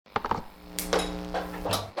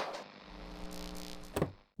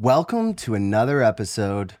Welcome to another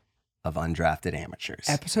episode of Undrafted Amateurs.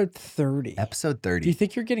 Episode 30. Episode 30. Do you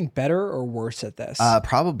think you're getting better or worse at this?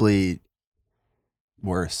 Probably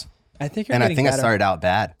worse. I think you're And getting I think better. I started out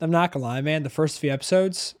bad. I'm not gonna lie, man. The first few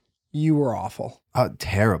episodes, you were awful. Oh,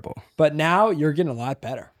 terrible. But now you're getting a lot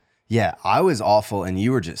better. Yeah, I was awful and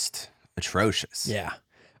you were just atrocious. Yeah.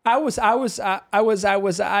 Yeah.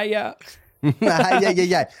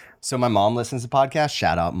 So my mom listens to podcasts.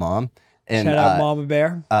 Shout out, Mom. And, Shout out Mama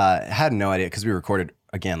Bear. Had no idea because we recorded,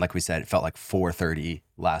 again, like we said, it felt like 4:30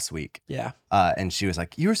 last week. Yeah. And she was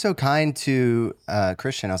like, "You were so kind to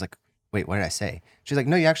Christian." I was like, "Wait, what did I say?" She's like,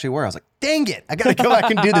 "No, you actually were." I was like, "Dang it. I got to go back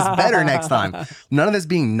and do this better next time." None of this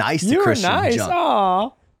being nice to You were Christian. nice. Junk. Aw.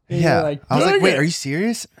 And Yeah. you're like, I was like, "Dang "Wait, it." are you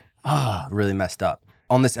serious?" Really messed up.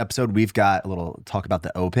 On this episode, we've got a little talk about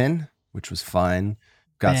the Open, which was fun.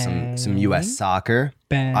 Got some U.S. soccer.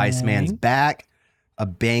 Bang. Iceman's back. A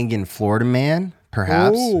banging Florida man,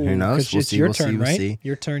 perhaps. Ooh, Who knows? 'cause it's your turn, right?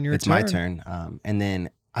 Your turn. It's my turn. And then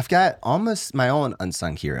I've got almost my own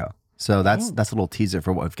unsung hero. So that's a little teaser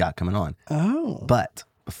for what we've got coming on. Oh. But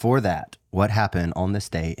before that, what happened on this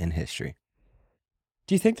day in history?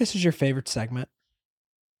 Do you think this is your favorite segment?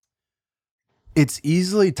 It's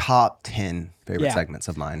easily top 10 favorite segments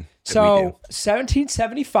of mine. that we do.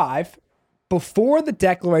 1775, before the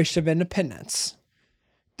Declaration of Independence,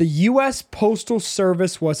 the U.S. Postal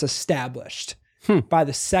Service was established by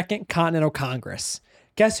the Second Continental Congress.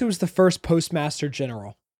 Guess who was the first Postmaster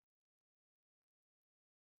General?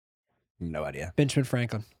 No idea. Benjamin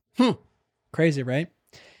Franklin. Crazy, right?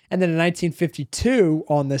 And then in 1952,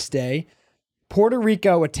 on this day, Puerto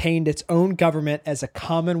Rico attained its own government as a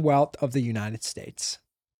Commonwealth of the United States.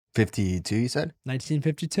 52, you said?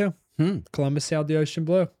 1952. Columbus sailed the ocean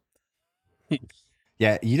blue.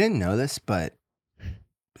 Yeah, you didn't know this, but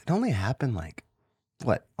it only happened like,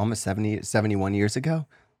 what, almost 71 years ago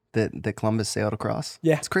that Columbus sailed across?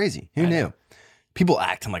 Yeah. It's crazy. Who I knew? know. People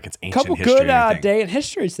acting like it's ancient Couple history. good or anything. day in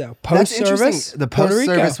histories, though. That's Post interesting. service. The Puerto post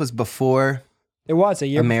Rico. service was before It was a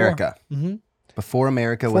year America. before. Mm-hmm. Before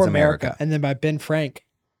America Before was America. And then by Ben Frank.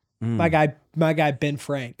 My guy Ben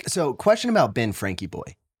Frank. So, question about Ben Frankie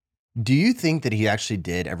Boy. Do you think that he actually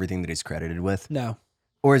did everything that he's credited with? No.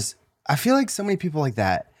 Or I feel like so many people like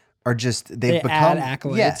that are just, They become add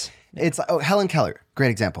accolades. Yeah. It's like, Helen Keller,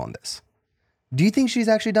 great example on this. Do you think she's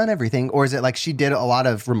actually done everything? Or is it like she did a lot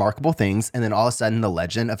of remarkable things and then all of a sudden the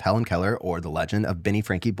legend of Helen Keller or the legend of Benny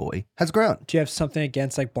Frankie Boy has grown? Do you have something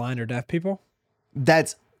against like blind or deaf people?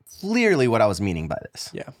 That's clearly what I was meaning by this.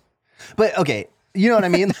 Yeah. But okay, you know what I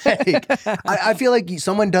mean? Like, I feel like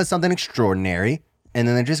someone does something extraordinary and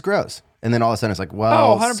then it just grows. And then all of a sudden it's like,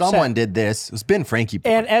 well, 100%. someone did this. It was Ben Frankie Boy.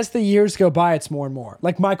 And as the years go by, it's more and more.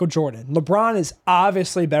 Like Michael Jordan. LeBron is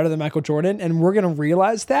obviously better than Michael Jordan, and we're going to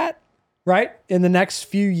realize that, right? In the next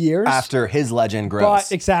few years. After his legend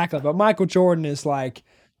grows. Exactly. But Michael Jordan is like,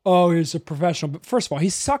 oh, he's a professional. But first of all, he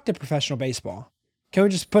sucked at professional baseball. Can we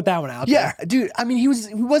just put that one out there? Yeah, dude. I mean, he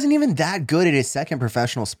wasn't even that good at his second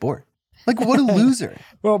professional sport. Like, what a loser.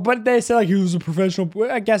 Well, but they say like he was a professional.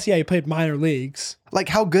 I guess, yeah, he played minor leagues. Like,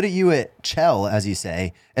 how good are you at Chell, as you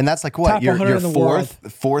say? And that's like what? Top Your 100 in the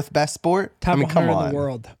fourth best sport? Top I mean, come 100 on. in the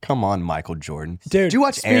world. Come on, Michael Jordan. Dude, did you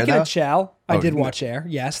watch Air, speaking though? of Chell, I did no. watch Air.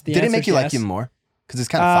 Yes. The Did it answer make is you like yes. him more? Because it's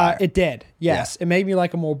kind of fire. It did. Yes. It made me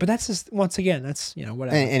like him more. But that's just, once again, that's,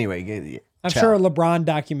 whatever. Anyway, I'm Chell. sure a LeBron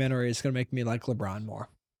documentary is going to make me like LeBron more.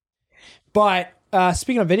 But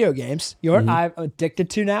speaking of video games, you know what I'm addicted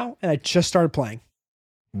to now? And I just started playing.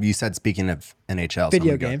 You said speaking of NHL. so I'm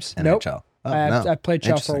Video gonna go games. NHL. Nope. Oh, I played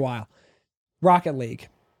Chell for a Interesting. while. Rocket League.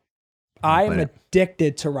 I am played it.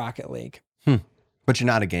 addicted to Rocket League. But you're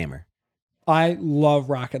not a gamer. I love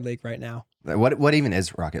Rocket League right now. What even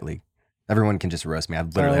is Rocket League? Everyone can just roast me. I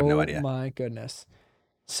literally have no idea. Oh my goodness.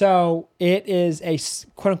 So it is a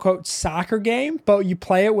quote unquote soccer game, but you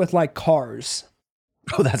play it with like cars.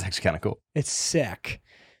 Oh, that's actually kind of cool. It's sick.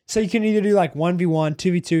 So you can either do like 1v1,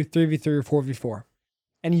 2v2, 3v3, or 4v4.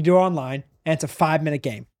 And you do it online, and it's a 5-minute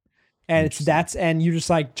game. And and you just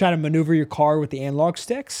like try to maneuver your car with the analog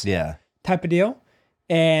sticks. Yeah. Type of deal.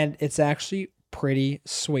 And it's actually pretty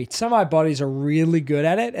sweet. Some of my buddies are really good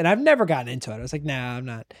at it, and I've never gotten into it. I was like, nah, I'm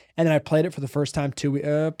not. And then I played it for the first time probably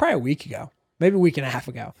a week ago, maybe a week and a half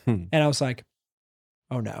ago. And I was like,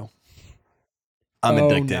 oh no. I'm Oh,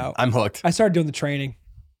 addicted. no. I'm hooked. I started doing the training.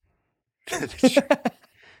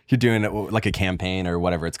 You're doing it like a campaign or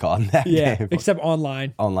whatever it's called in that Yeah, game. except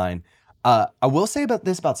online. Online. I will say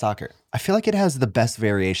about soccer. I feel like it has the best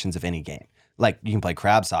variations of any game. Like you can play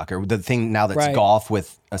crab soccer. The thing now that's Right. golf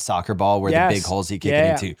with a soccer ball where Yes. the big holes you kick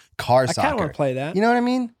Yeah. it into. Car I kind of soccer. want to play that. You know what I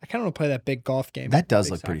mean? I kind of want to play that big golf game. That does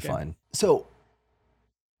Big look pretty soccer game. fun. So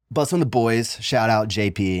Bus on the Boys, shout out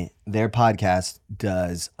JP. Their podcast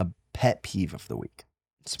does a pet peeve of the week.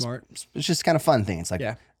 Smart. It's just kind of fun thing. It's like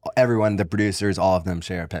Yeah. everyone, the producers, all of them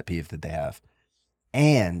share a pet peeve that they have.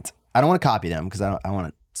 And I don't want to copy them because I want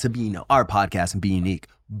it to be, our podcast and be unique.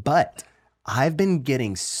 But I've been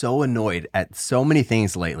getting so annoyed at so many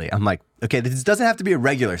things lately. I'm like, okay, this doesn't have to be a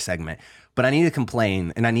regular segment, but I need to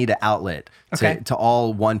complain and I need an outlet to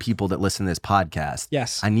all one people that listen to this podcast.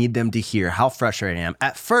 Yes. I need them to hear how frustrated I am.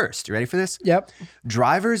 At first, you ready for this? Yep.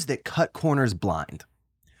 Drivers that cut corners blind.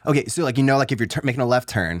 Okay, so like, if you're making a left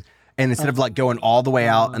turn and instead of like going all the way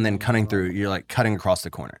out and then cutting through, you're like cutting across the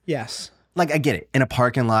corner. Yes. Like I get it. In a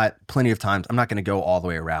parking lot, plenty of times, I'm not going to go all the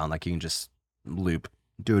way around. Like you can just loop,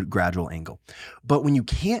 do a gradual angle. But when you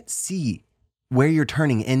can't see where you're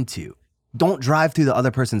turning into, don't drive through the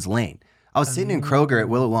other person's lane. I was sitting in Kroger at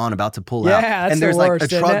Willow Lawn about to pull out. That's and there's the worst,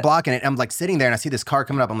 like a truck blocking it. And I'm like sitting there and I see this car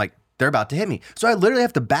coming up. I'm like, they're about to hit me. So I literally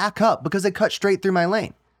have to back up because they cut straight through my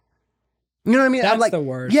lane. You know what I mean? That's I'm like, the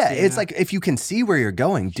worst. Yeah, it's like if you can see where you're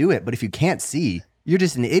going, do it. But if you can't see, you're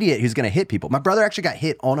just an idiot who's going to hit people. My brother actually got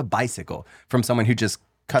hit on a bicycle from someone who just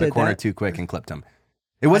cut a corner too quick and clipped him.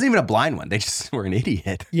 It wasn't even a blind one. They just were an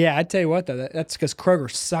idiot. Yeah, I tell you what, though, that's because Kroger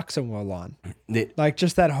sucks in Willow Lawn. Like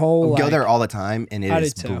just that whole. Go there all the time, and it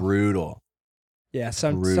is brutal. Yeah,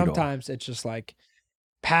 sometimes it's just like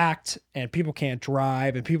packed, and people can't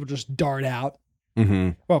drive, and people just dart out.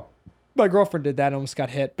 Mm-hmm. Well, my girlfriend did that and almost got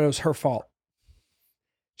hit, but it was her fault.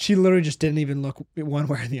 She literally just didn't even look one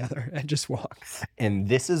way or the other and just walked. And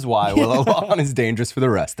this is why Willow Lawn is dangerous for the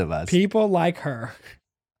rest of us. People like her.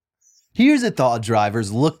 Here's a thought,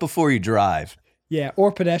 drivers. Look before you drive. Yeah,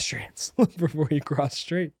 or pedestrians. Look before you cross the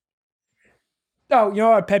street. Oh, you know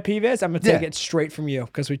what pet peeve is? I'm going to take it straight from you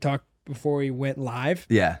because we talked before we went live.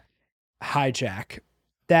 Yeah. Hijack.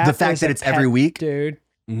 The fact that it's every week? Dude.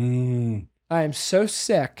 I am so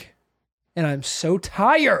sick and I'm so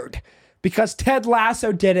tired because Ted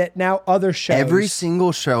Lasso did it. Now other shows. Every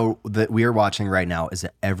single show that we are watching right now is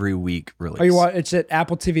an every week release. It's at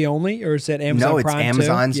Apple TV only or is it Amazon Prime? No, it's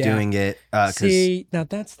Amazon's doing it. See, now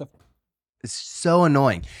that's it's so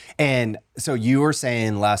annoying. And so you were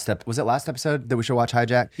saying was it last episode that we should watch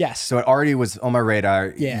Hijack? Yes. So it already was on my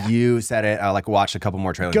radar. Yeah. You said it. I watched a couple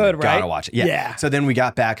more trailers. Good, right? Gotta watch it. Yeah. So then we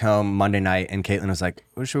got back home Monday night and Caitlin was like,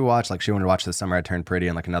 what should we watch? Like she wanted to watch The Summer I Turned Pretty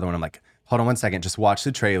and like another one. I'm like, hold on one second. Just watch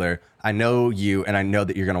the trailer. I know you and I know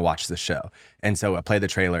that you're going to watch the show. And so I played the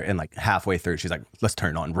trailer and like halfway through, she's like, let's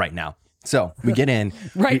turn it on right now. So we get in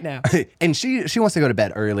now. And she wants to go to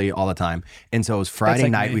bed early all the time. And so it was Thursday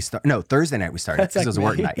night we started because it was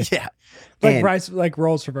work night. Yeah. Like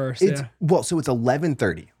roles reversed. Well, so it's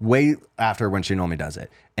 11:30, way after when she normally does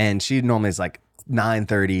it. And she normally is like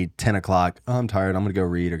 9:30, 10 o'clock. Oh, I'm tired. I'm going to go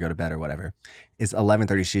read or go to bed or whatever. It's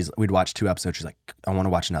 11:30. We'd watched 2 episodes. She's like, I want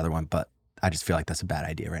to watch another one, but I just feel like that's a bad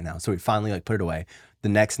idea right now. So we finally put it away. The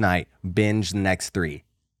next night, binge the next 3.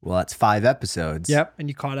 Well, that's 5 episodes. Yep, and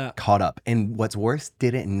you caught up. And what's worse,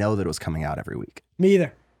 didn't know that it was coming out every week. Me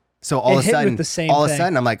either. So all of a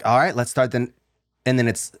sudden, I'm like, all right, let's start then. And then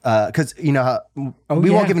it's, because you know how, we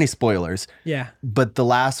won't give any spoilers. Yeah. But the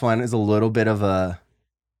last one is a little bit of a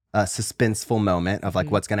suspenseful moment of like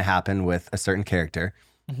what's going to happen with a certain character.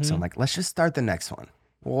 Mm-hmm. So I'm like, let's just start the next one.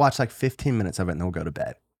 We'll watch like 15 minutes of it and then we'll go to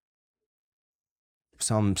bed.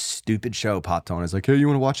 Some stupid show popped on. It's like, hey, you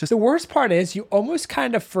want to watch this? The worst part is you almost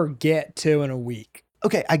kind of forget too in a week.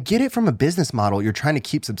 Okay, I get it from a business model. You're trying to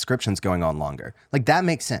keep subscriptions going on longer. Like that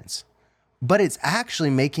makes sense. But it's actually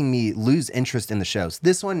making me lose interest in the shows.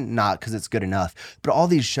 This one, not because it's good enough, but all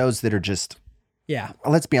these shows that are just,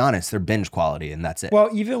 let's be honest, they're binge quality and that's it. Well,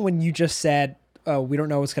 even when you just said, we don't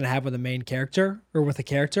know what's going to happen with the main character or with a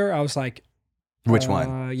character, I was like, which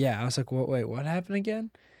one? Yeah, I was like, wait, what happened again?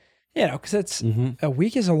 You know, because it's a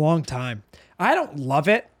week is a long time. I don't love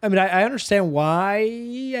it. I mean, I understand why,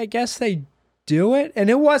 I guess they do it. And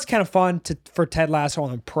it was kind of fun for Ted Lasso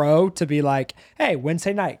on Pro to be like, hey,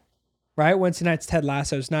 Wednesday night, right? Wednesday night's Ted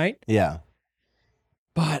Lasso's night. Yeah.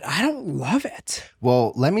 But I don't love it.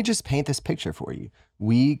 Well, let me just paint this picture for you.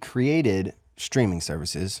 We created streaming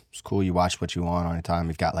services. It's cool. You watch what you want on a time.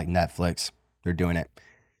 We've got like Netflix. They're doing it.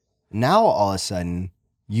 Now, all of a sudden,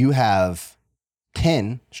 you have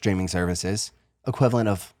 10 streaming services, equivalent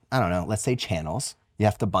of, I don't know, let's say channels. You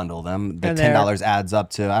have to bundle them. The $10 adds up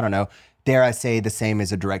to, I don't know, dare I say the same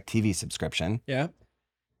as a DirecTV subscription. Yeah.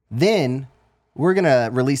 Then we're going to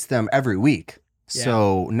release them every week. Yeah.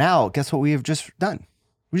 So now, guess what we have just done?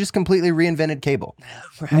 We just completely reinvented cable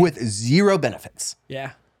with 0 benefits.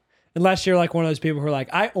 Yeah. Unless you're like one of those people who are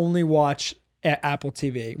like, I only watch Apple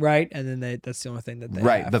TV, right? And then that's the only thing that they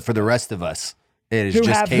have. But for the rest of us, It is who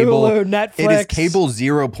just have cable. Hulu, Netflix, It is cable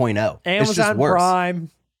 0.0. It's just Amazon worse. Prime,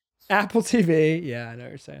 Apple TV. Yeah, I know what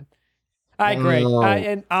you're saying. I agree. Oh.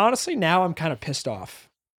 And honestly, now I'm kind of pissed off.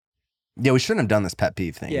 Yeah, we shouldn't have done this pet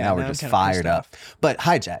peeve thing. Yeah, now we're now I'm just kinda fired pissed up. off. But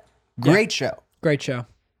Hijack, great show. Great show.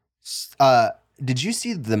 Did you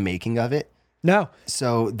see the making of it? No.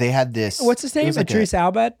 So they had this. What's his it name? was like Idris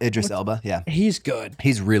Elba? Idris Elba, yeah. He's good.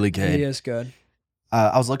 He's really good. He is good.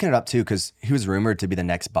 I was looking it up too because he was rumored to be the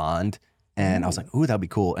next Bond. And I was like, ooh, that'd be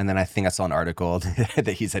cool. And then I think I saw an article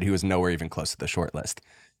that he said he was nowhere even close to the short list.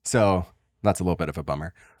 So that's a little bit of a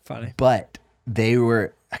bummer. Funny. But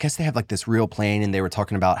I guess they have like this real plane and they were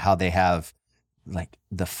talking about how they have like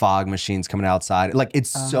the fog machines coming outside. Like it's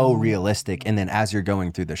so realistic. And then as you're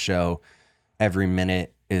going through the show, every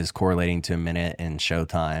minute is correlating to a minute in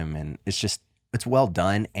showtime. And it's well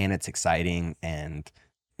done and it's exciting. And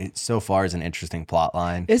it so far is an interesting plot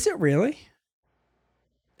line. Is it really?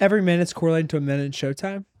 Every minute's correlating to a minute in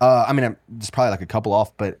showtime? I mean, there's probably like a couple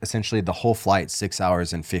off, but essentially the whole flight's 6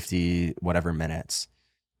 hours and 50 whatever minutes.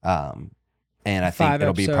 And I think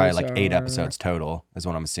it'll be probably like 8 episodes total is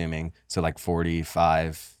what I'm assuming. So like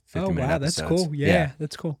 45, 50 minute episodes. That's cool. Yeah,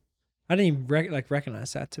 that's cool. I didn't even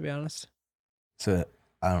recognize that, to be honest. So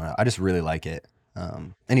I don't know. I just really like it.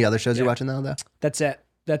 Any other shows you're watching now though? That's it.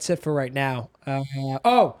 That's it for right now.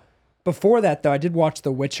 Before that though, I did watch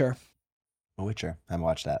The Witcher. The Witcher. I haven't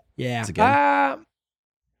watched that. Yeah. Is it good? I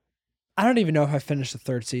don't even know if I finished the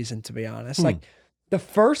third season, to be honest. Like the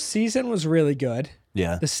first season was really good.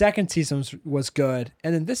 Yeah. The second season was good.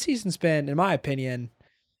 And then this season's been, in my opinion,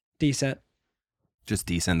 decent. Just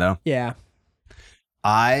decent though. Yeah.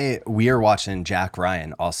 We are watching Jack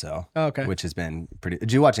Ryan also. Oh, okay. Which has been pretty.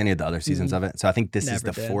 Did you watch any of the other seasons of it? So I think this is the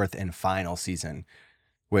Never did. fourth and final season,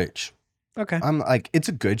 which Okay. I'm like, it's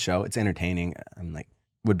a good show. It's entertaining. I'm like,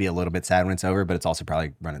 would be a little bit sad when it's over, but it's also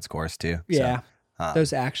probably run its course too. Yeah. So,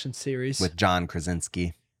 those action series. with John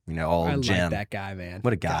Krasinski, old I Jim. like that guy, man.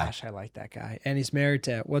 What a guy. Gosh, I like that guy. And he's married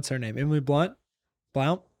to, what's her name? Emily Blunt?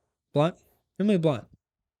 Blunt? Emily Blunt.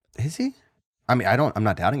 Is he? I mean, I'm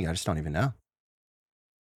not doubting you. I just don't even know.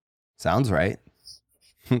 Sounds right.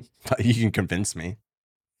 You can convince me.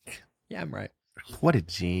 Yeah, I'm right. What a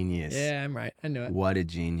genius. Yeah, I'm right. I knew it. What a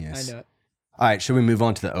genius. I knew it. All right. Should we move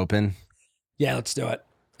on to the Open? Yeah, let's do it.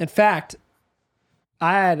 In fact,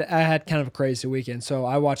 I had kind of a crazy weekend, so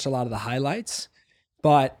I watched a lot of the highlights,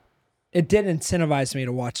 but it didn't incentivize me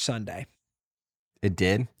to watch Sunday. It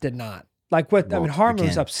did? Did not. Like what? I mean, Harman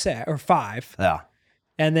was up 5. Yeah.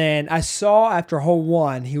 And then I saw after hole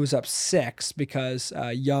 1, he was up 6 because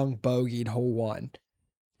Young bogeyed hole 1.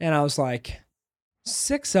 And I was like,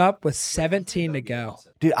 6 up with 17 to go.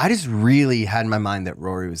 Dude, I just really had in my mind that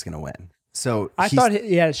Rory was going to win. So I thought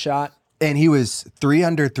he had a shot. And he was 3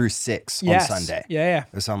 under through 6 on Sunday. Yeah.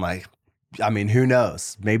 So I'm like, I mean, who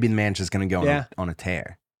knows? Maybe the man's just going to go on a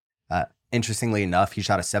tear. Interestingly enough, he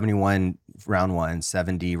shot a 71 round 1,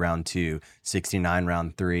 70 round 2, 69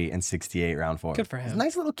 round 3, and 68 round 4. Good for him. It's a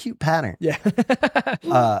nice little cute pattern. Yeah.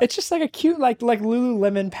 It's just like a cute, like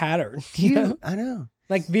Lululemon pattern. You know? I know.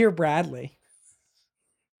 Like Veer Bradley.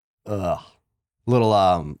 Ugh.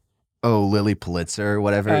 Little, Lily Pulitzer or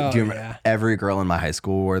whatever. Oh, Do you remember? yeah. Every girl in my high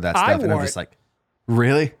school wore that stuff. And I'm wore just it. like,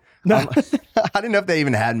 really? No. I didn't know if they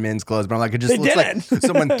even had men's clothes, but I'm like, it just They looks didn't. like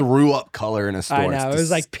someone threw up color in a store. I know. It's It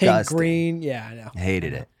was like pink, disgusting. green. Yeah, I know.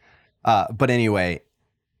 Hated it. But anyway,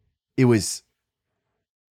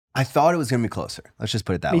 I thought it was going to be closer. Let's just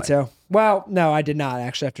put it that way. Me too. Well, no, I did not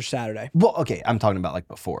actually after Saturday. Well, okay. I'm talking about like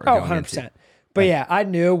before. Oh, going 100%. into- But yeah, I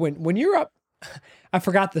knew when you're up, I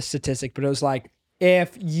forgot the statistic, but it was like,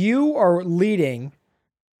 if you are leading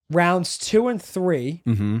rounds 2 and 3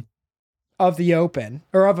 of the Open,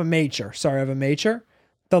 or of a major,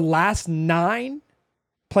 the last 9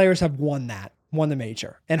 players have won the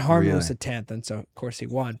major. And Harman was the 10th, and so of course he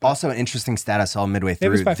won. But Also, an interesting stat I saw midway it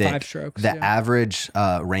through was by that 5 strokes. the yeah. average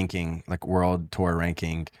ranking, like world tour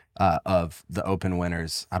ranking of the Open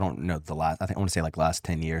winners, I don't know I think I want to say like last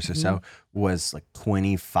 10 years or so, was like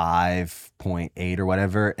 25.8 or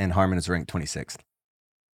whatever, and Harman is ranked 26th.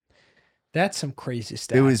 That's some crazy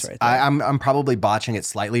stats It was. right there. I'm probably botching it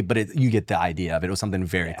slightly, but you get the idea of it. It was something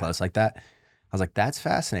very close like that. I was like, that's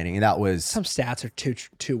fascinating, and that was Some stats are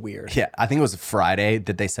too weird. Yeah, I think it was Friday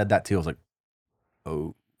that they said that too. I was like,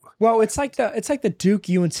 oh, Well, it's like the Duke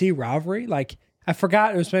UNC rivalry. Like I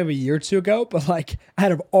forgot, it was maybe a year or 2 ago, but like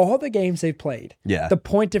out of all the games they've played, yeah. the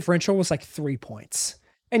point differential was like 3 points,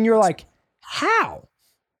 and you're like, how?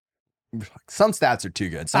 Some stats are too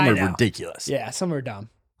good. Some I are know. ridiculous. Yeah, some are dumb.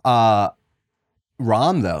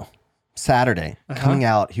 Rahm though, Saturday coming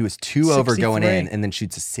out, he was 2 over going in, 63. and then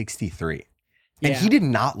shoots a 63, and Yeah. he did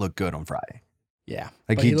not look good on Friday. Yeah.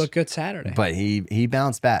 Like But he looked good Saturday. But he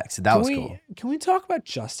bounced back, so that was cool. Can we talk about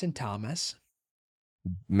Justin Thomas?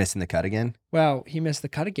 Missing the cut again? Well, he missed the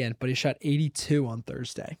cut again, but he shot 82 on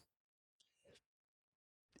Thursday.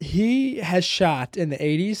 He has shot in the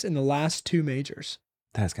 80s in the last 2 majors.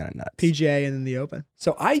 That's kind of nuts. PGA and then the Open.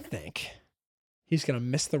 So I think he's going to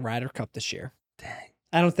miss the Ryder Cup this year. Dang.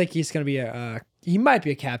 I don't think he's going to be he might be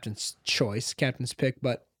a captain's choice, captain's pick,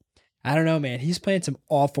 but I don't know, man. He's playing some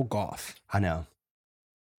awful golf. I know.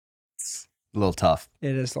 It's a little tough.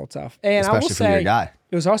 It is a little tough. And especially I will for say, your guy.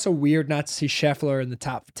 It was also weird not to see Scheffler in the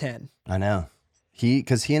top 10. I know.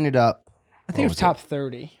 Because he ended up. I think it was top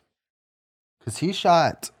 30. Because he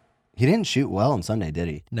didn't shoot well on Sunday, did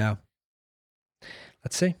he? No.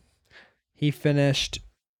 Let's see. He finished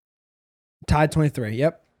tied 23.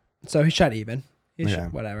 Yep. So he shot even.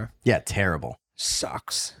 Whatever. Yeah, terrible.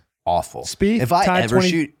 Sucks. Awful. Spieth, if I ever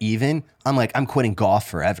shoot even, I'm quitting golf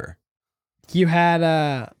forever. You had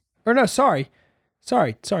sorry.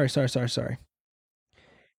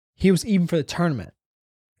 He was even for the tournament.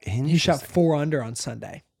 He shot 4 under on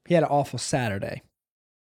Sunday. He had an awful Saturday.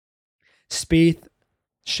 Spieth,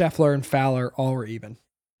 Scheffler, and Fowler all were even.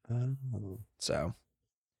 Oh. So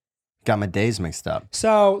got my days mixed up.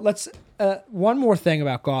 So let's one more thing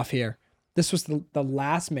about golf here. This was the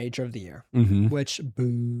last major of the year, which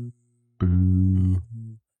boo.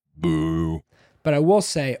 But I will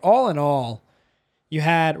say, all in all, you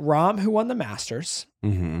had Rahm, who won the Masters.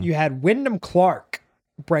 You had Wyndham Clark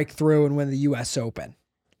break through and win the U.S. Open,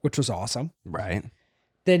 which was awesome. Right.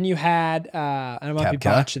 Then you had, I might be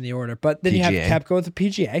botching the order, but then PGA. You have Koepka with the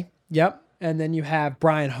PGA. Yep. And then you have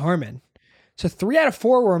Brian Harman. So 3 out of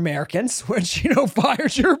 4 were Americans, which,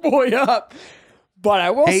 fires your boy up. But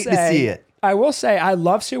I will Hate to see it. I will say I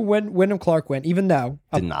love seeing Wyndham Clark win, even though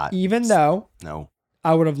no,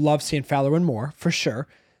 I would have loved seeing Fowler win more for sure.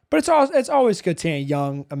 But it's always good seeing a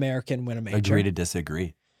young American win a major. Agree to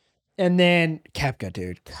disagree. And then Koepka,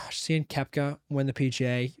 dude. Gosh, seeing Koepka win the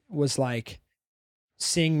PGA was like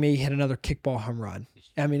seeing me hit another kickball home run.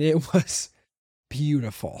 I mean, it was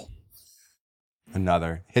beautiful.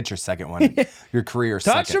 Hit your second one. Your career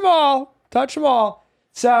Touch second. Touch them all.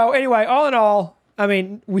 So anyway, all in all, I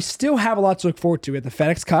mean, we still have a lot to look forward to. We had the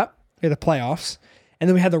FedEx Cup, we had the playoffs, and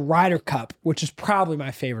then we had the Ryder Cup, which is probably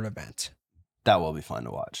my favorite event. That will be fun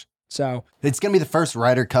to watch. So it's going to be the first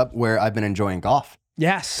Ryder Cup where I've been enjoying golf.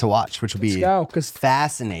 Yes. To watch, which will be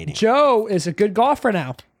fascinating. Joe is a good golfer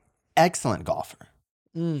now. Excellent golfer.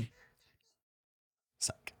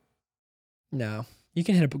 Suck. No. You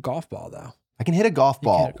can hit a golf ball, though. I can hit a golf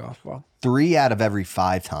ball 3 out of every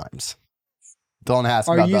 5 times. Don't ask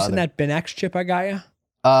about the other. Are you using that Ben X chip I got you?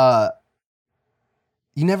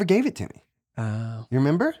 You never gave it to me. Oh. You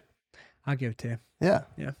remember? I'll give it to you. Yeah.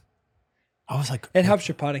 Yeah. I was like... It helps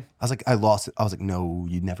your putting. I was like, I lost it. I was like, no,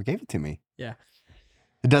 you never gave it to me. Yeah.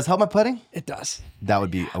 It does help my putting? It does. That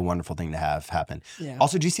would be a wonderful thing to have happen. Yeah.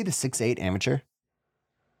 Also, do you see the 6'8" amateur?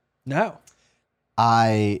 No.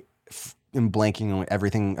 I am blanking on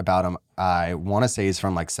everything about him. I want to say he's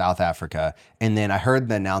from like South Africa. And then I heard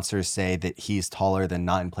the announcers say that he's taller than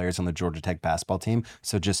 9 players on the Georgia Tech basketball team.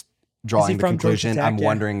 So just drawing the conclusion, I'm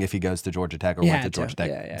wondering if he goes to Georgia Tech or went to Georgia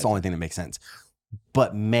Tech. It's the only thing that makes sense.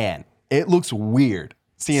 But man, it looks weird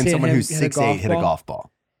seeing someone who's 6'8" hit a golf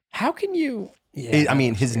ball. How can you... Yeah, I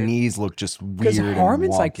mean, his knees look just weird. Because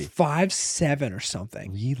Harman's and like 5'7" or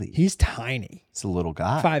something. Really? He's tiny. He's a little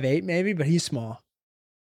guy. 5'8" maybe, but he's small.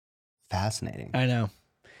 Fascinating. I know.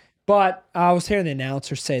 But I was hearing the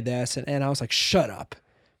announcer say this, and I was like, shut up.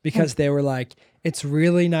 Because they were like, it's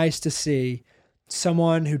really nice to see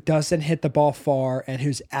someone who doesn't hit the ball far and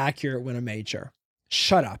who's accurate win a major.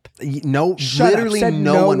 Shut up. No, literally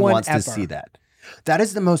no one wants to see that. That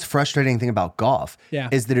is the most frustrating thing about golf. Yeah.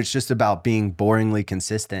 Is that it's just about being boringly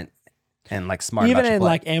consistent and like smart. Even about in play.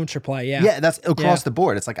 Like amateur play, yeah. Yeah, that's across the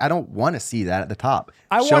board. It's like I don't want to see that at the top.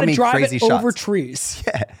 I want to drive it over trees.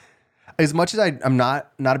 Yeah. As much as I'm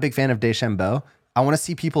not a big fan of DeChambeau, I want to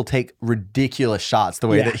see people take ridiculous shots the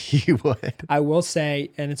way that he would. I will say,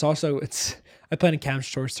 and I played in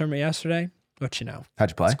Cam's Tours tournament yesterday, which how'd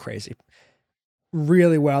you play? It's crazy.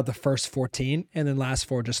 Really well the first 14, and then last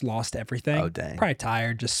 4 just lost everything. Oh, dang. Probably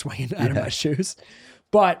tired, just swinging out of my shoes.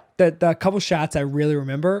 But the couple shots I really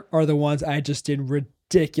remember are the ones I just did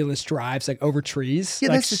ridiculous drives, like over trees. Yeah,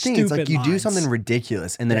 like that's the thing. It's like you do something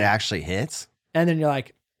ridiculous, and then it actually hits. And then you're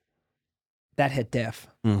like, that hit diff.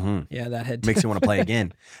 Mm-hmm. Yeah, that hit diff. Makes you want to play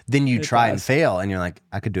again. Then you try and fail, and you're like,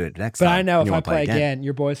 I could do it next time. But I know if I play again,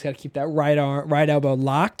 your boy's got to keep that right elbow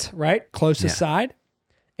locked, right? Close to side.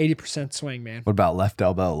 80% swing, man. What about left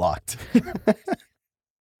elbow locked?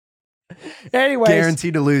 Anyways,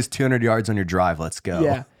 Guaranteed to lose 200 yards on your drive. Let's go.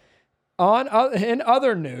 yeah. In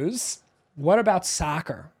other news, what about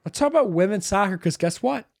soccer? Let's talk about women's soccer because guess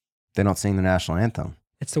what? They don't sing the national anthem.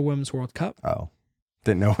 It's the Women's World Cup. Oh.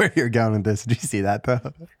 Didn't know where you're going with this. Did you see that, though?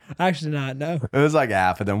 I actually did not know. It was like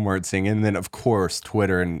half of them weren't singing. And then, of course,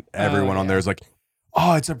 Twitter and everyone on there is like,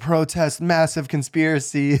 oh, it's a protest, massive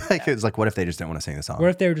conspiracy. Like, it was like, what if they just didn't want to sing the song? What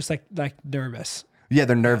if they were just like nervous? Yeah,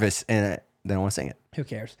 they're nervous and they don't want to sing it. Who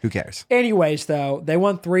cares? Who cares? Anyways, though, they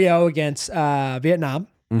won 3-0 against Vietnam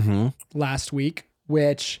last week,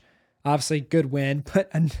 which obviously good win.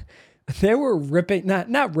 But they were ripping,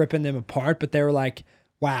 not ripping them apart, but they were like,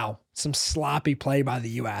 wow, some sloppy play by the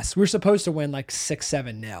U.S. We're supposed to win like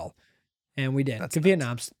 6-7-0, and we didn't.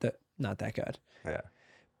 Vietnam's not that good. Yeah.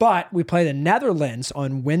 But we play the Netherlands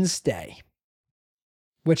on Wednesday,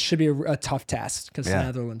 which should be a tough test because the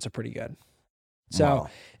Netherlands are pretty good. So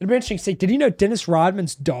it'll be interesting to see. Did you know Dennis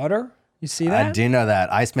Rodman's daughter? You see that? I do know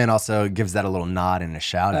that. Iceman also gives that a little nod and a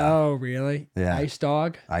shout out. Oh, really? Yeah. Ice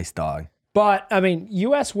Dog? Ice Dog. But, I mean,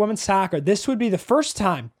 U.S. women's soccer, this would be the first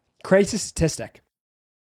time, crazy statistic,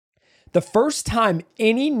 the first time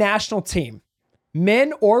any national team,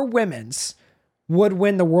 men or women's, would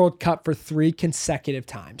win the World Cup for 3 consecutive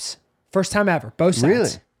times. First time ever, both sides. Really?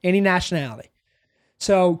 Any nationality.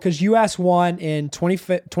 So, because U.S. won in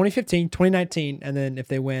 2015, 2019, and then if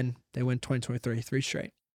they win 2023, 3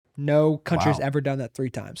 straight. No country's ever done that 3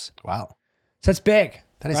 times. Wow. So that's big.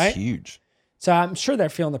 That is right? huge. So I'm sure they're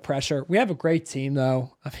feeling the pressure. We have a great team,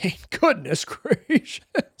 though. I mean, goodness gracious.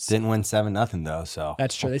 Didn't win 7-0 though, so.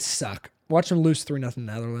 That's true. They suck. Watch them lose 3-0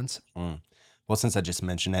 Netherlands. Well, since I just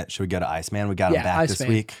mentioned it, should we go to Iceman? We got him back Iceman. this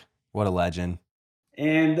week. What a legend.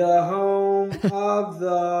 And the home of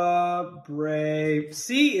the brave.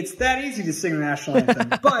 See, it's that easy to sing the national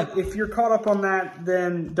anthem. But if you're caught up on that,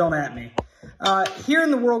 then don't at me. Here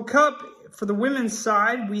in the World Cup, for the women's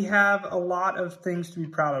side, we have a lot of things to be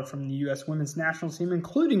proud of from the U.S. women's national team,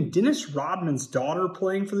 including Dennis Rodman's daughter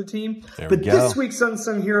playing for the team. But this week's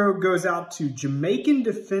unsung hero goes out to Jamaican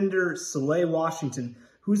defender Soleil Washington,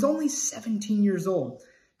 who's only 17 years old.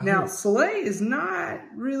 Now, Soleil is not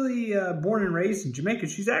really born and raised in Jamaica.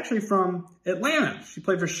 She's actually from Atlanta. She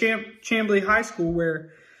played for Chamblee High School,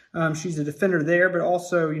 where she's a defender there, but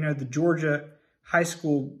also, the Georgia High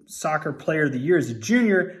School Soccer Player of the Year as a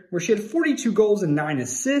junior, where she had 42 goals and 9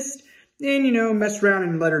 assists, and, messed around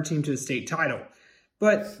and led her team to the state title.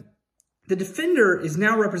 But the defender is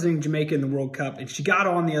now representing Jamaica in the World Cup, and she got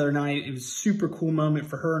on the other night. It was a super cool moment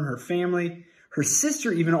for her and her family. Her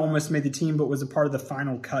sister even almost made the team, but was a part of the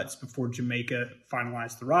final cuts before Jamaica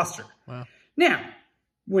finalized the roster. Wow. Now,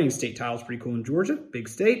 winning state title is pretty cool in Georgia, big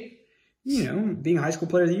state. Being a high school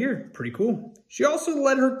player of the year, pretty cool. She also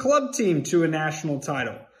led her club team to a national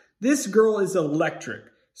title. This girl is electric.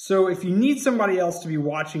 So if you need somebody else to be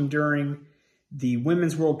watching during the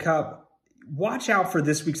Women's World Cup, watch out for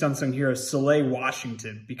this week's unsung hero, Soleil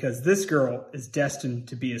Washington, because this girl is destined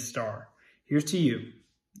to be a star. Here's to you.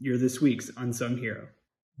 You're this week's unsung hero.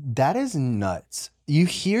 That is nuts. You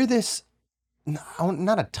hear this,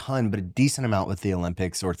 not a ton, but a decent amount with the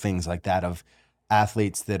Olympics or things like that, of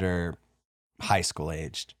athletes that are high school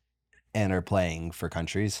aged and are playing for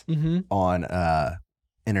countries on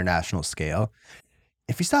international scale.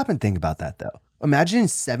 If you stop and think about that, though, imagine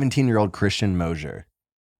 17-year-old Christian Mosier.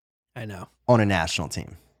 I know. On a national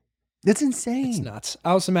team. It's insane. It's nuts.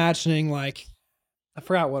 I was imagining I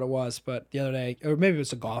forgot what it was, but the other day, or maybe it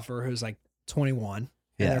was a golfer who's 21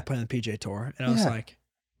 and they're playing the PGA Tour. And I was like,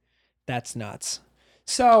 that's nuts.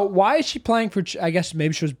 So why is she playing for, I guess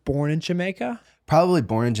maybe she was born in Jamaica? Probably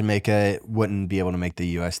born in Jamaica, wouldn't be able to make the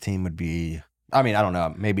U.S. team, would be, I don't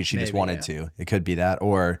know. Maybe she just wanted to. It could be that.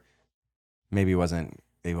 Or maybe wasn't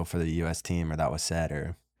able for the U.S. team, or that was said,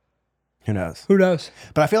 or who knows? Who knows?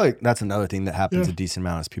 But I feel like that's another thing that happens a decent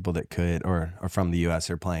amount is people that could, or from the U.S.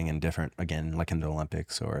 are playing in different, again, like in the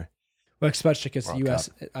Olympics or. Well, especially because the U.S.,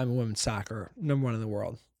 Cup. Women's soccer, number 1 in the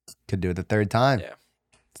world. Could do it the 3rd time. Yeah.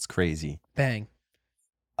 It's crazy. Bang.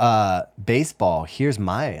 Baseball, here's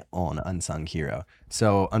my own unsung hero.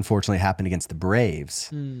 So unfortunately it happened against the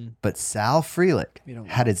Braves, but Sal Frelick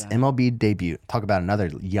had his MLB debut. Talk about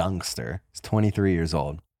another youngster. He's 23 years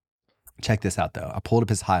old. Check this out though. I pulled up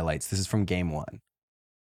his highlights. This is from game 1.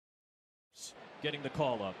 Getting the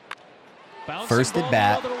call up. First at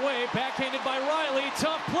bat,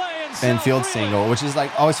 infield single, which is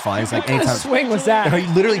always fine. It's What kind of anytime. swing was that? He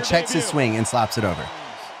literally checks his swing and slaps it over.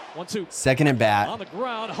 1-2. Second at bat, On the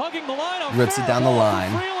ground, hugging the line. rips it down the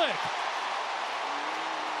line.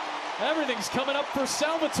 Everything's coming up for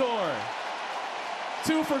Salvatore.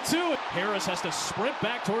 2 for 2. Harris has to sprint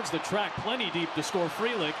back towards the track, plenty deep to score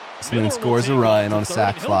Frelick. So then scores a run on a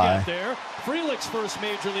sac fly. Frelick's first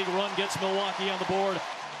major league run gets Milwaukee on the board.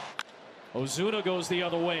 Ozuna goes the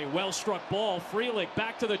other way. Well struck ball. Frelick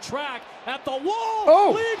back to the track at the wall.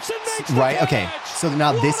 Oh, leaps and makes Right. the Okay. catch. So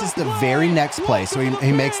now What this a is the play. very next play. So Welcome to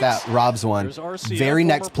he the makes that pitch. Rob's one. There's RCF, Very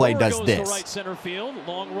next former play Brewer, does goes this. to right center field.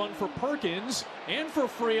 Long run for Perkins and for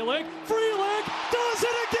Frelick. Frelick does it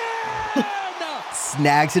again.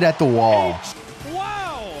 Snags it at the wall.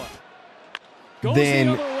 Wow.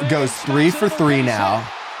 Then goes 3 for 3 now.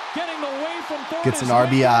 Getting away from third Gets an is Wickman,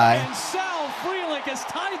 RBI. And Sal Frelick has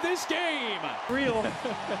tied this game. Real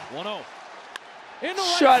 1-0. In the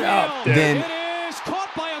Shut right up, field. dude. Then It is caught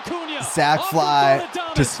by Acuna. sac Off the fly front of to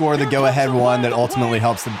Adonis. score the Here go-ahead comes the one play that of the ultimately play.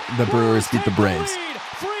 helps the Brewers beat the take Braves. lead.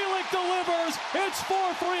 Frelick delivers. It's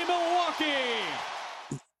 4-3 Milwaukee.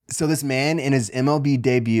 So this man in his MLB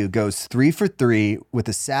debut goes 3 for 3 with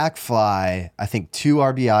a sac fly, I think 2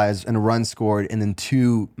 RBIs and a run scored, and then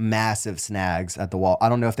 2 massive snags at the wall. I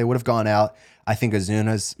don't know if they would have gone out. I think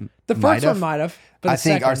Ozuna's The first one might have. But I the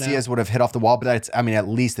think second, no. Arcia's would have hit off the wall, but that's, I mean, at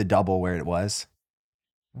least a double where it was.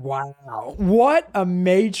 Wow. What a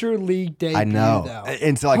major league debut, I know. though.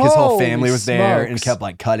 And so like his whole Holy family was there and smokes. kept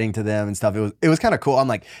like cutting to them and stuff. It was kind of cool. I'm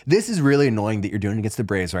like, this is really annoying that you're doing against the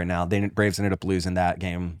Braves right now. Braves ended up losing that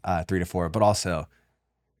game 3-4, but also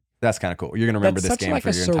that's kind of cool. You're gonna remember That's this such game like for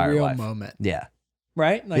a your entire surreal life. moment, Yeah.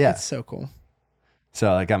 right? Like, Yeah. it's so cool.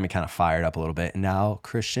 So it got me kind of fired up a little bit. And now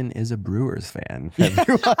Christian is a Brewers fan.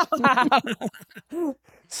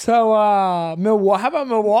 So, how about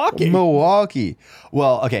Milwaukee? Milwaukee.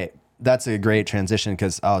 Well, okay, that's a great transition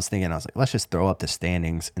because I was like, let's just throw up the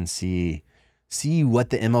standings and see what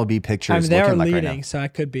the MLB picture I is mean, they are looking like leading, right now. so I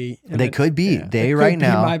could be. They could be. They They could right be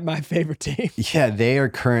now. my favorite team. Yeah, they are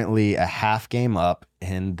currently a half game up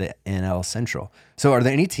in the NL Central. So are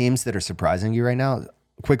there any teams that are surprising you right now?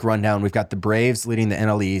 Quick rundown. We've got the Braves leading the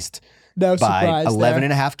NL East No by surprise 11 there.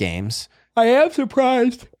 and a half games. I am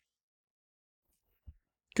surprised.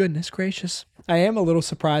 Goodness gracious. I am a little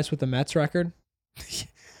surprised with the Mets record.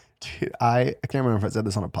 Dude, I can't remember if I said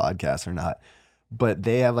this on a podcast or not, but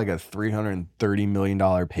they have like a $330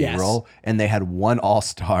 million payroll and they had one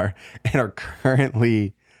all-star and are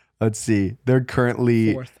currently, they're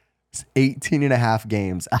currently Fourth. 18 and a half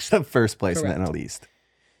games out of first place in Correct. the NL East.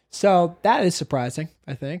 So that is surprising,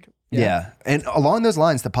 I think. Yeah. And along those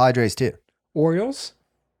lines, the Padres too. Orioles.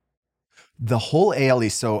 The whole AL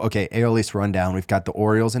East. So, okay, AL East rundown. We've got the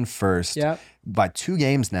Orioles in first Yep. by 2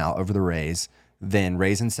 games now over the Rays. Then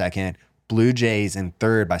Rays in second. Blue Jays in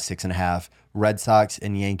third by 6.5. Red Sox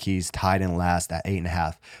and Yankees tied in last at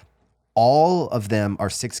 8.5. All of them are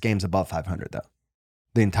 6 games above 500 though.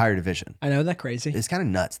 The entire division. I know, isn't that crazy? It's kind of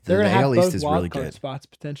nuts. They're The going to have AL both East is wild really card good. spots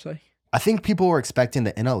potentially. I think people were expecting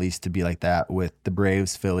the NL East to be like that with the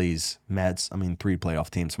Braves, Phillies, Mets. I mean, 3 playoff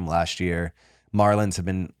teams from last year. Marlins have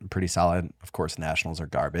been pretty solid. Of course, Nationals are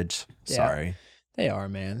garbage. Yeah. Sorry. They are,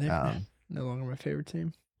 man. They're Um, no longer my favorite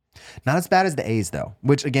team. Not as bad as the A's, though,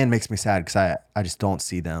 which again makes me sad because I just don't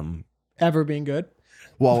see them. Ever being good?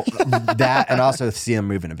 Well, that and also see them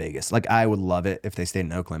moving to Vegas. Like, I would love it if they stayed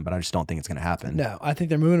in Oakland, but I just don't think it's going to happen. No, I think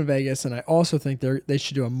they're moving to Vegas, and I also think they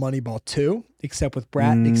should do a Moneyball 2, except with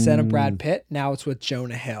instead of Brad Pitt, now it's with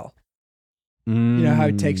Jonah Hill. You know how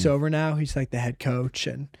he takes over now? He's like the head coach,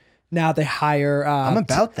 and now they hire. I'm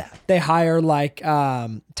about that. They hire like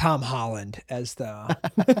Tom Holland as the.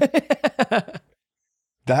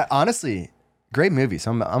 That honestly, great movie.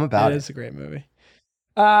 So I'm about It it. is a great movie.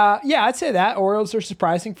 Yeah, I'd say that Orioles are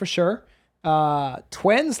surprising for sure.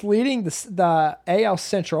 Twins leading the AL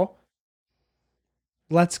Central.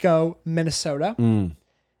 Let's go Minnesota,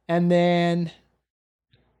 and then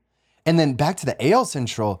back to the AL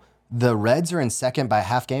Central. The Reds are in second by a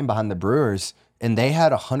half game behind the Brewers, and they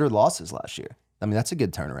had 100 losses last year. I mean, that's a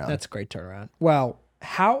good turnaround. that's a great turnaround. Well,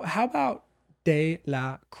 how about De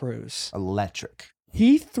La Cruz? Electric.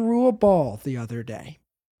 He threw a ball the other day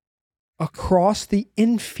across the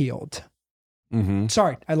infield. Mm-hmm.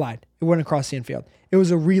 Sorry, I lied. It went across the infield. It was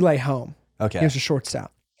a relay home. Okay. He was a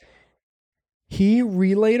shortstop. He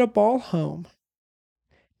relayed a ball home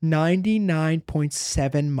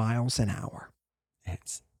 99.7 miles an hour.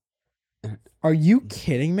 Are you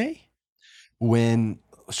kidding me? When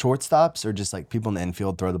shortstops or just like people in the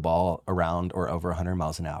infield throw the ball around or over 100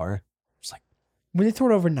 miles an hour, it's like, When they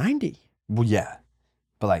throw it over 90. well, yeah.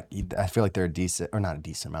 But like, I feel like they're not a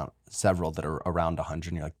decent amount, several that are around 100.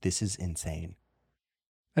 And you're like, this is insane.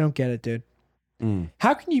 I don't get it, dude.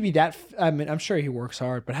 How can you be that? I mean, I'm sure he works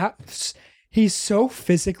hard, but he's so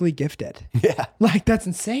physically gifted. Yeah. Like, that's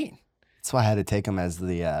insane. That's why I had to take him as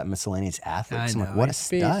the miscellaneous athlete. I I'm know. like, what a He's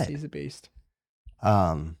beast. stud. He's a beast.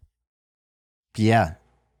 Yeah,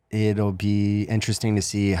 it'll be interesting to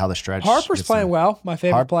see how the stretch. Harper's playing well. My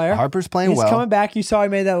favorite player. Harper's playing He's well. coming back. You saw he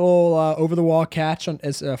made that little over the wall catch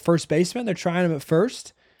as a first baseman. They're trying him at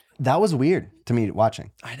first. That was weird to me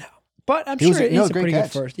watching. I know, but I'm He sure was a- he's no, a great pretty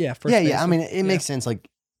catch. good first. Yeah, first. Yeah. baseman. I mean, it makes sense. Like,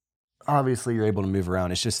 obviously, you're able to move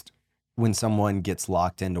around. It's just when someone gets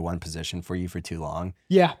locked into one position for you for too long,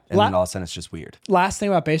 Yeah. and then all of a sudden it's just weird. Last thing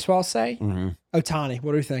about baseball, I'll say Mm-hmm. Ohtani.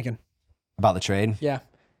 What are we thinking? About the trade, Yeah,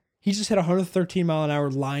 he just hit a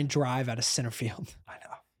 113-mile-an-hour line drive out of center field. I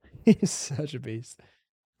know. He's such a beast.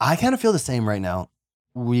 I kind of feel the same right now.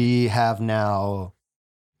 We have now,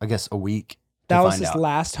 I guess, a week. That was find his out.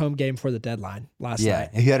 last home game for the deadline last Yeah,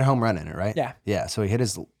 night. he had a home run in it, right? Yeah. Yeah, so he hit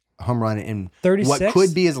his home run in 36. what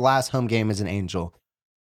could be his last home game as an Angel.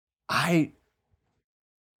 I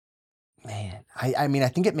mean, I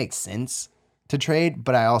think it makes sense to trade,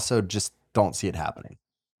 but I also just don't see it happening.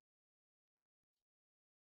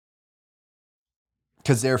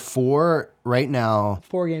 Because they're 4 right now,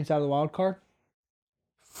 4 games out of the wild card.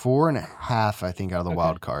 4.5, I think, out of the Okay.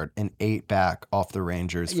 wild card, and 8 back off the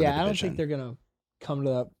Rangers for the Yeah, division. I don't think they're gonna come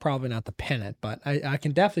to probably not the pennant, but I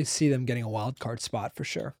can definitely see them getting a wild card spot for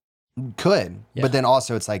sure. Could, Yeah. but then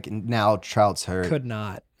also it's like now Trout's hurt. Could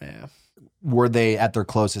not. Yeah. Were they at their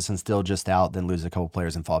closest and still just out, then lose a couple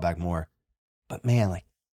players and fall back more? But man, like,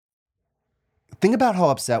 think about how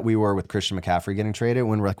upset we were with Christian McCaffrey getting traded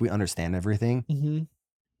when we're like, we understand everything. Mm-hmm.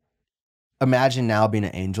 Imagine now being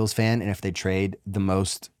an Angels fan, and if they trade the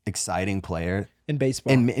most exciting player, In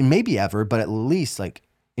baseball. and maybe ever, but at least like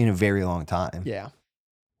in a very long time. Yeah. I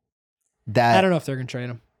That don't know if they're gonna trade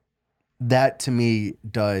him. that to me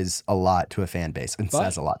does a lot to a fan base and But-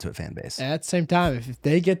 says a lot to a fan base. At the same time, if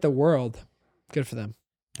they get the world, good for them.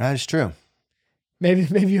 That is true. Maybe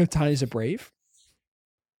Otani's a Brave.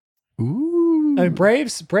 Ooh. I mean,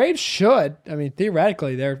 Braves should. I mean,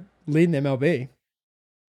 theoretically, they're leading the MLB.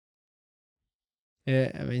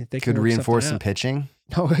 Yeah, I mean, they Could work reinforce some something pitching.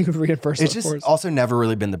 out. No, they could reinforce. It's just also never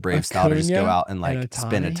really been the Brave style to just go Acuna out and like and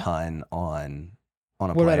spend a Ohtani. ton on a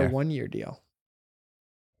What player. about a 1-year deal?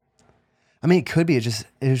 I mean, it could be.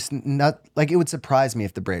 It's not like it would surprise me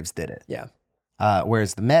if the Braves did it. Yeah.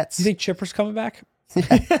 Whereas the Mets, Do you think Chipper's coming back? dude,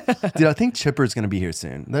 I think Chipper's going to be here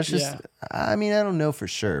soon. That's just, I mean, I don't know for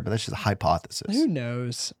sure, but that's just a hypothesis. Who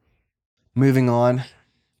knows? Moving on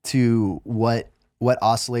to what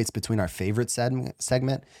oscillates between our favorite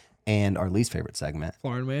segment and our least favorite segment,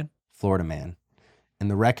 Florida man. Florida Man. And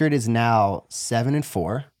the record is now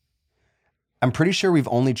 7-4. I'm pretty sure we've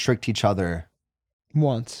only tricked each other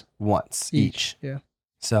Once. each. Yeah.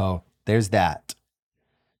 So there's that.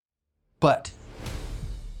 But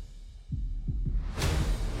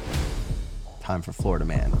time for Florida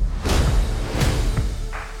Man.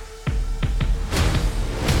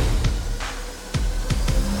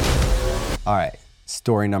 All right,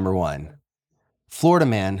 story number 1. Florida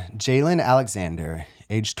man Jalen Alexander,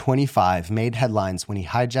 age 25, made headlines when he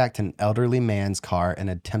hijacked an elderly man's car and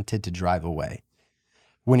attempted to drive away.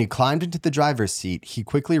 When he climbed into the driver's seat, he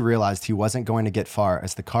quickly realized he wasn't going to get far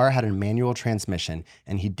as the car had a manual transmission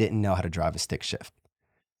and he didn't know how to drive a stick shift.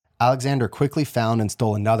 Alexander quickly found and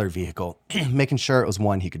stole another vehicle, making sure it was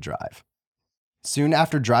one he could drive. Soon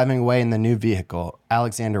after driving away in the new vehicle,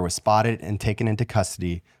 Alexander was spotted and taken into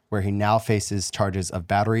custody, where he now faces charges of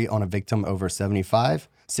battery on a victim over 65,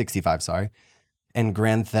 and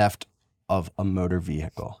grand theft of a motor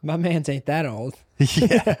vehicle. My man's ain't that old.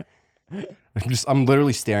 Yeah. I'm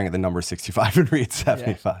literally staring at the number 65 and read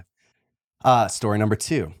 75. Story number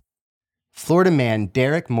 2. Florida man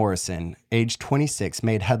Derek Morrison, age 26,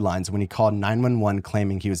 made headlines when he called 911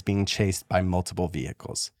 claiming he was being chased by multiple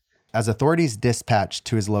vehicles. As authorities dispatched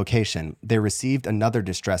to his location, they received another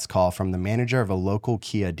distress call from the manager of a local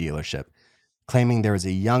Kia dealership, claiming there was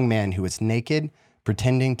a young man who was naked,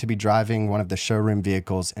 pretending to be driving one of the showroom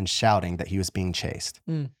vehicles and shouting that he was being chased.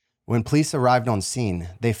 When police arrived on scene,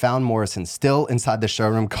 they found Morrison still inside the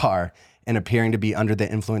showroom car and appearing to be under the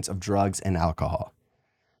influence of drugs and alcohol.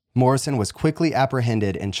 Morrison was quickly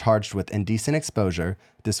apprehended and charged with indecent exposure,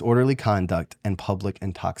 disorderly conduct, and public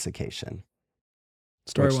intoxication.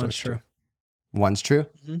 Story Which 1's story's true. One's true?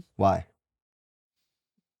 Mhm. Why?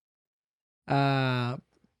 I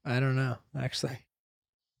don't know, actually.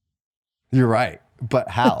 You're right. But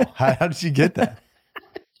how? How did you get that?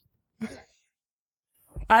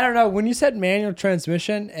 I don't know. When you said manual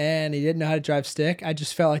transmission and he didn't know how to drive stick, I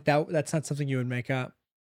just felt like that's not something you would make up.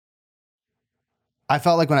 I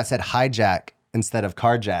felt like when I said hijack instead of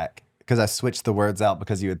carjack, because I switched the words out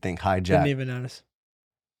because you would think Didn't hijack. even notice.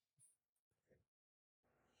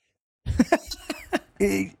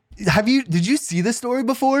 Did you see this story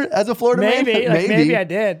before as a Florida man? Maybe I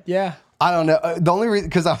did. Yeah. I don't know. The only reason,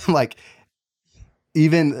 because I'm like,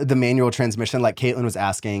 even the manual transmission, like Caitlin was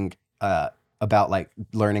asking about like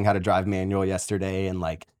learning how to drive manual yesterday. And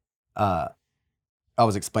like, I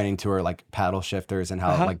was explaining to her like paddle shifters and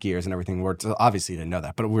how like gears and everything worked. So obviously you didn't know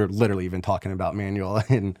that, but we were literally even talking about manual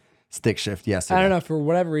and stick shift yesterday. I don't know. For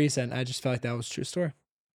whatever reason, I just felt like that was a true story.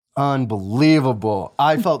 Unbelievable.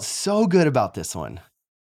 I felt so good about this one.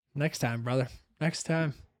 Next time, brother. Next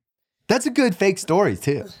time. That's a good fake story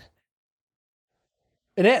too.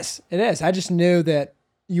 It is. It is. I just knew that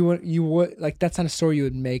you would like, that's not a story you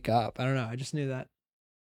would make up. I don't know. I just knew that.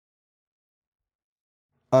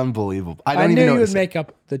 Unbelievable. I knew you would make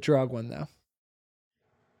up the drug one though.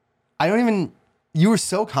 You were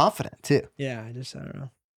so confident too. Yeah. I don't know.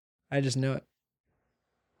 I just knew it.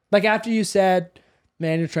 Like after you said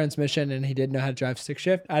manual transmission and he didn't know how to drive stick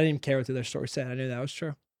shift, I didn't even care what the other story said. I knew that was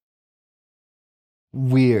true.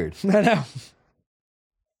 Weird. I know.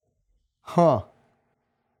 Huh.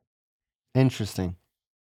 Interesting.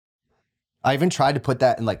 I even tried to put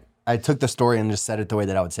that in like, I took the story and just said it the way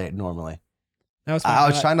that I would say it normally. That was I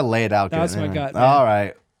was trying to lay it out. That was my gut. Man. All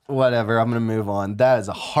right. Whatever. I'm going to move on. That is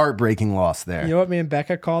a heartbreaking loss there. You know what me and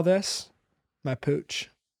Becca call this? My pooch.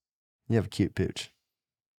 You have a cute pooch.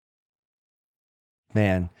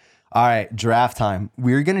 Man. All right. Draft time.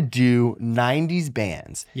 We're going to do 90s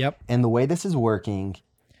bands. Yep. And the way this is working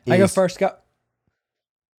is... I go first. Go.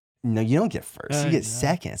 No, you don't get first. You get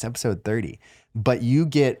second. It's episode 30. But you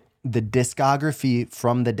get the discography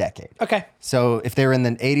from the decade. Okay. So if they were in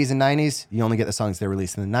the 80s and 90s, you only get the songs they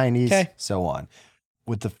released in the 90s, okay. So on.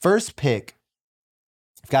 With the first pick,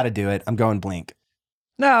 I've got to do it. I'm going Blink.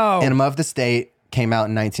 No. Enema of the State came out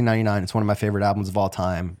in 1999. It's one of my favorite albums of all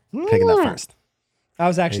time. Picking that first.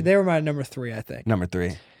 They were my number 3, I think. Number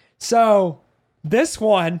 3. So this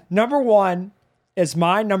one, number 1, is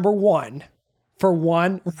my number 1 for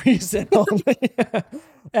one reason only.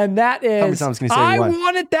 And that is, I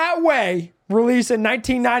Want It That Way, released in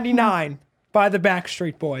 1999 by the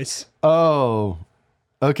Backstreet Boys. Oh,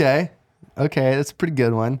 okay. Okay, that's a pretty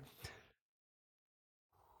good one.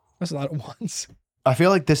 That's a lot of ones. I feel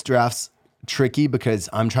like this draft's tricky because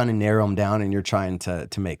I'm trying to narrow them down and you're trying to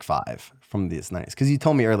make 5 from these 90s. Because you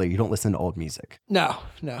told me earlier you don't listen to old music. No.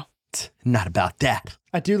 Not about that.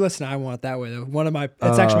 I do listen to I Want It That Way, though.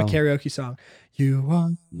 It's actually my karaoke song. You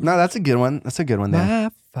want... No, that's a good one. That's a good one there.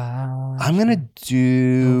 I'm going to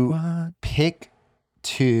do pick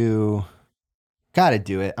 2. Gotta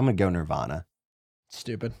do it. I'm going to go Nirvana.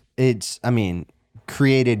 Stupid.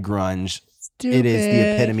 Created grunge. Stupid. It is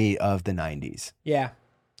the epitome of the 90s. Yeah.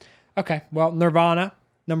 Okay. Well, Nirvana,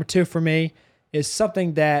 number 2 for me, is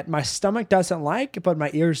something that my stomach doesn't like, but my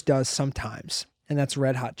ears does sometimes. And that's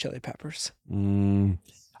Red Hot Chili Peppers.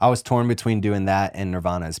 I was torn between doing that and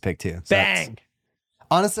Nirvana as pick 2. So bang.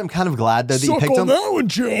 Honestly, I'm kind of glad though that you picked them. That one,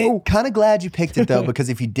 Joe. Kind of glad you picked it though, because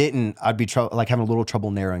if you didn't, I'd be having a little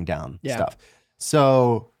trouble narrowing down stuff.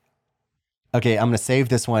 So, okay, I'm going to save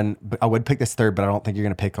this one. But I would pick this third, but I don't think you're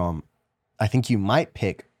going to pick them. I think you might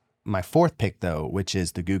pick my 4th pick though, which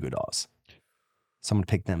is the Goo Goo Dolls. So I'm going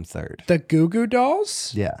to pick them third. The Goo Goo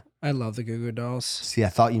Dolls? Yeah. I love the Goo Goo Dolls. See, I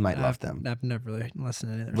thought you might love them. I've never really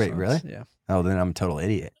listened to any of their Wait, songs. really? Yeah. Oh, then I'm a total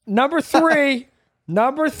idiot. Number 3.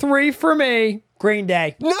 Number 3 for me, Green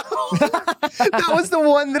Day. No! That was the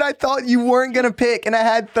one that I thought you weren't going to pick, and I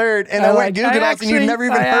had third, and I went Goo Goo Dolls, and you've never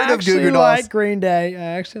even heard of Goo Goo Dolls. I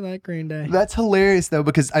actually like Green Day. That's hilarious, though,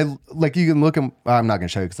 because you can look them. I'm not going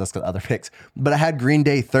to show you because that's the other picks, but I had Green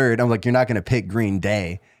Day third. I'm like, you're not going to pick Green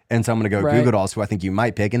Day, and so I'm going to go Goo Goo Dolls, who I think you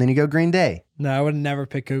might pick, and then you go Green Day. No, I would never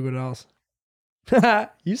pick Goo Goo Dolls.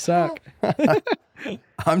 You suck.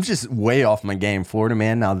 I'm just way off my game. Florida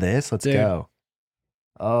man, now this. Let's go.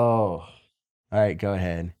 Oh. All right, go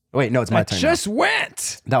ahead. Wait, no, it's my turn. Just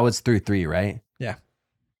went. That was through 3, right? Yeah.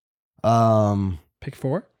 Pick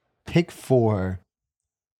 4? Pick 4.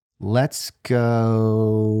 Let's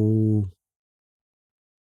go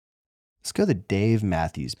the Dave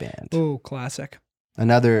Matthews Band. Oh, classic.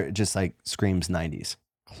 Another just like screams 90s.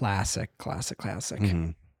 Classic.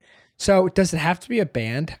 Mm-hmm. So does it have to be a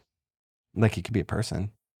band? Like it could be a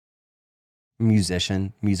person.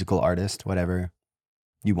 Musician, musical artist, whatever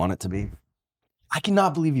you want it to be. I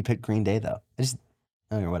cannot believe you picked Green Day though.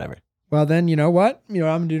 Whatever. Well then, you know what? You know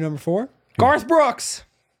what I'm gonna do number 4? Garth Brooks.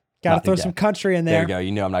 Gotta throw some country in there. There you go.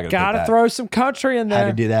 You know I'm not gonna pick that. Gotta throw some country in there. How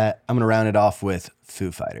to do that? I'm gonna round it off with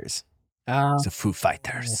Foo Fighters. So Foo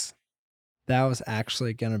Fighters. That was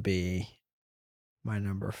actually gonna be my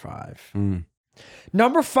number 5. Mm.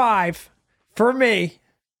 Number 5 for me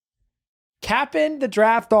Capping the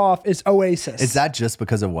draft off is Oasis. Is that just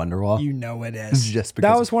because of Wonderwall? You know it is. Just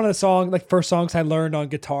because that was one of the first songs I learned on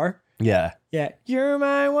guitar. Yeah. Yeah. You're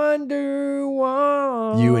my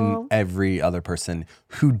Wonderwall. You and every other person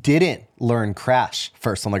who didn't learn Crash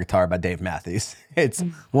first on the guitar by Dave Matthews. It's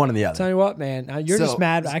one or the other. Tell you what, man. You're just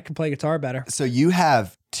mad I can play guitar better. So you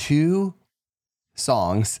have 2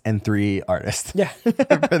 songs and 3 artists Yeah. for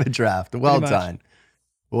the draft. Well much. done.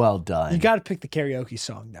 Well done. You got to pick the karaoke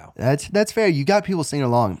song, though. That's fair. You got people singing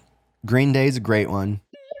along. Green Day's a great one.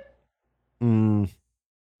 I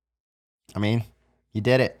mean, you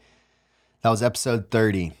did it. That was episode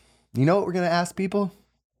 30. You know what we're going to ask people?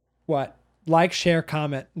 What? Like, share,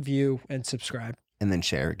 comment, view, and subscribe. And then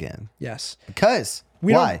share again. Yes. Because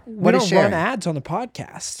We why? don't What is sharing? run ads on the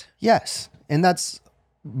podcast. Yes. And that's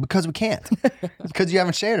because we can't. Because you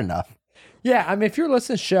haven't shared enough. Yeah, I mean, if you're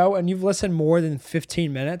listening to the show and you've listened more than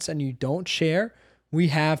 15 minutes and you don't share, we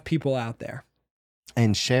have people out there.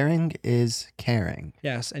 And sharing is caring.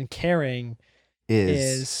 Yes, and caring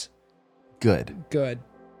Is good. good.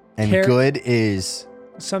 And Care- good is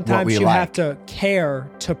Sometimes you have to care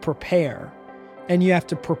to prepare, and you have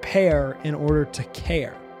to prepare in order to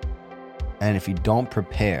care. and if you don't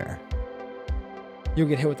prepare, You'll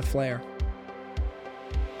get hit with the flare.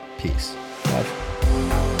 peace.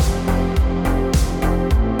 Love.